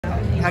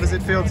How does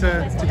it feel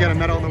to get a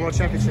medal in the World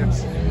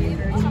Championships?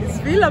 It's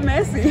feel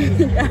amazing.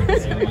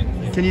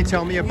 Can you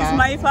tell me about... It's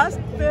my first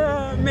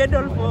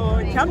medal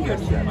for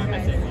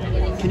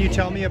championship. Can you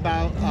tell me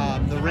about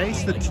the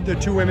race? The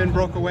two women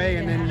broke away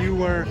and then you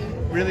were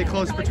really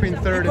close between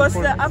third and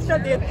fourth. Because after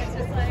the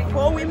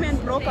 4 women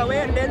broke away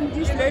and then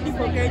this lady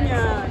for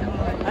Kenya,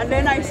 and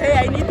then I say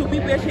I need to be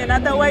patient,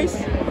 otherwise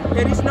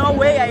there is no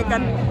way I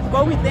can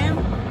go with them.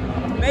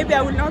 Maybe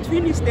I will not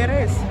finish the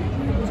race.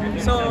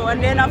 So,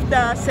 and then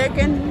after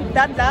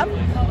third lap,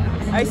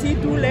 I see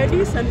 2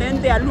 ladies and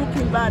then they are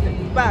looking back.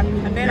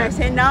 And then I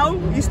say now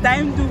it's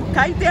time to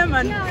kite them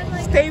and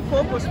stay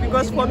focused,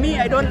 because for me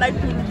I don't like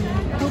to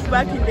look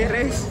back in the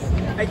race.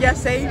 I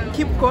just say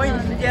keep going,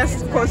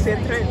 just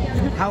concentrate.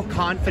 How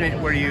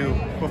confident were you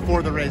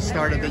before the race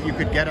started that you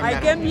could get a medal?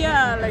 I came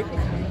here like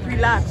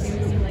relaxed.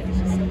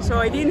 So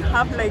I didn't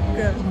have like,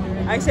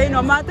 I say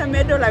no matter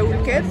medal I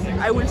will get,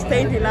 I will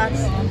stay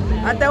relaxed.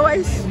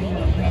 Otherwise,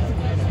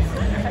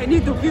 I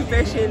need to be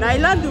patient. I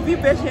learned to be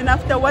patient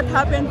after what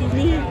happened to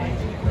me,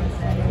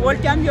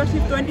 World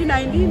Championship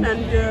 2019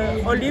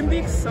 and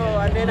Olympics. So,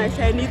 and then I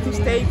say I need to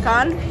stay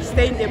calm,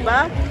 stay in the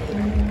back.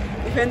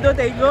 Even though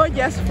they go,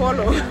 just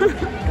follow.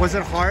 Was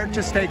it hard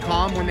to stay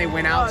calm when they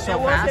went out so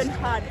fast? It wasn't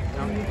hard.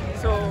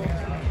 So,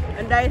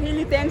 and I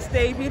really thanks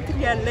the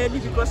Vitri and lady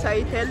because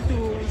I tell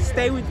to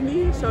stay with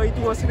me. So it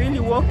was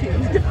really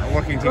working.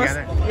 Working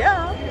together?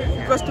 Yeah,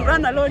 because to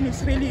run alone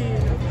is really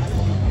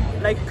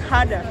like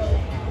harder.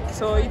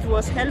 So it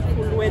was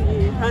helpful when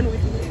he ran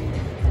with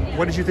me.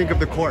 What did you think of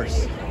the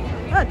course?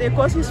 The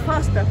course is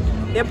faster.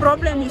 The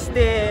problem is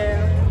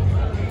there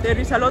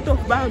is a lot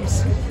of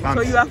bumps.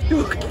 So you have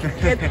to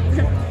get,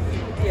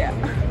 yeah.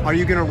 Are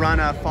you going to run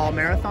a fall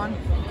marathon?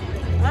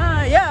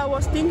 Yeah, I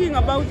was thinking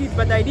about it,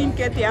 but I didn't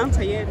get the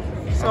answer yet.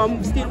 So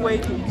I'm still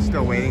waiting.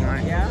 Still waiting on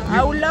it? Yeah.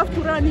 I would love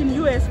to run in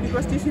US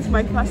because this is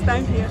my first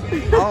time here.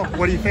 Oh,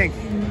 what do you think?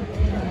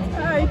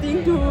 I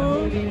think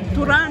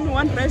to run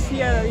one race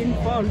here in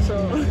fall, so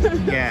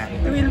yeah,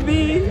 it will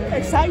be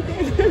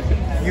exciting.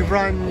 You've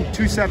run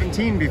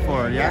 2:17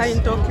 before, yes? Yeah,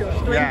 in Tokyo,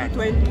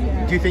 2020.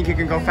 Yeah. Do you think you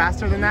can go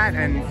faster than that?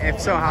 And if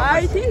so, how?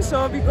 I think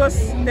so,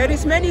 because there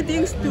is many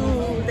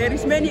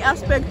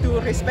aspects to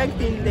respect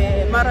in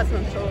the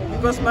marathon. So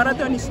because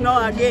marathon is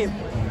not a game,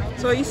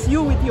 so it's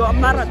you with your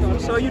marathon.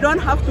 So you don't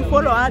have to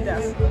follow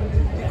others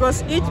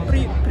because each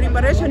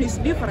preparation is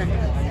different.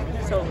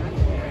 So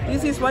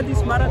this is what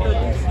this marathon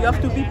is. You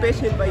have to be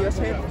patient by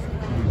yourself,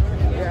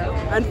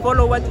 yeah, and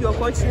follow what your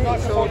coach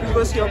says. So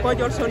because your coach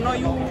also know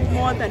you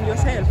more than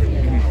yourself,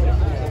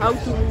 how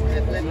to.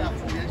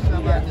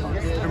 Yeah.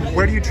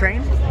 Where do you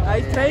train?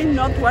 I train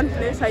not one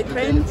place. I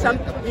train some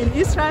in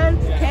Israel,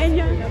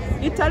 Kenya,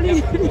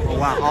 Italy.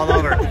 Wow, all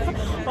over.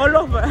 All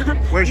over.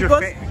 Where's your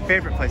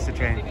favorite place to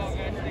train?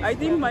 I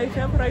think my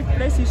favorite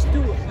place is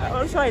too.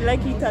 Also, I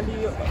like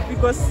Italy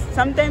because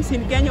sometimes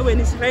in Kenya when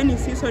it's raining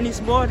season it's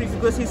boring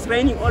because it's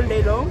raining all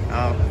day long.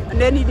 Oh.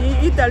 And then in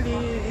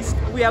Italy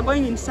we are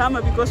going in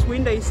summer because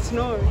winter is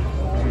snow.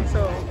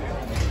 So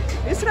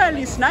Israel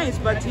is nice,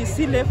 but it's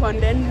still left and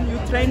then you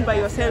train by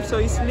yourself, so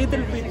it's a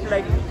little bit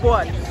like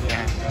bored.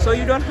 Yeah. So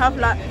you don't have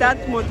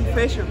that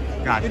motivation.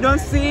 Gotcha. You don't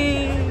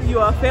see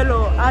your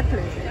fellow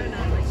athlete.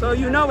 So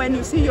you know when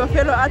you see your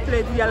fellow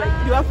athlete, you're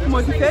like, you have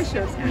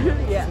motivation.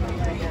 Yeah.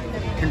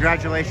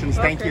 Congratulations,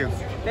 thank you.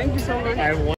 Thank you so much.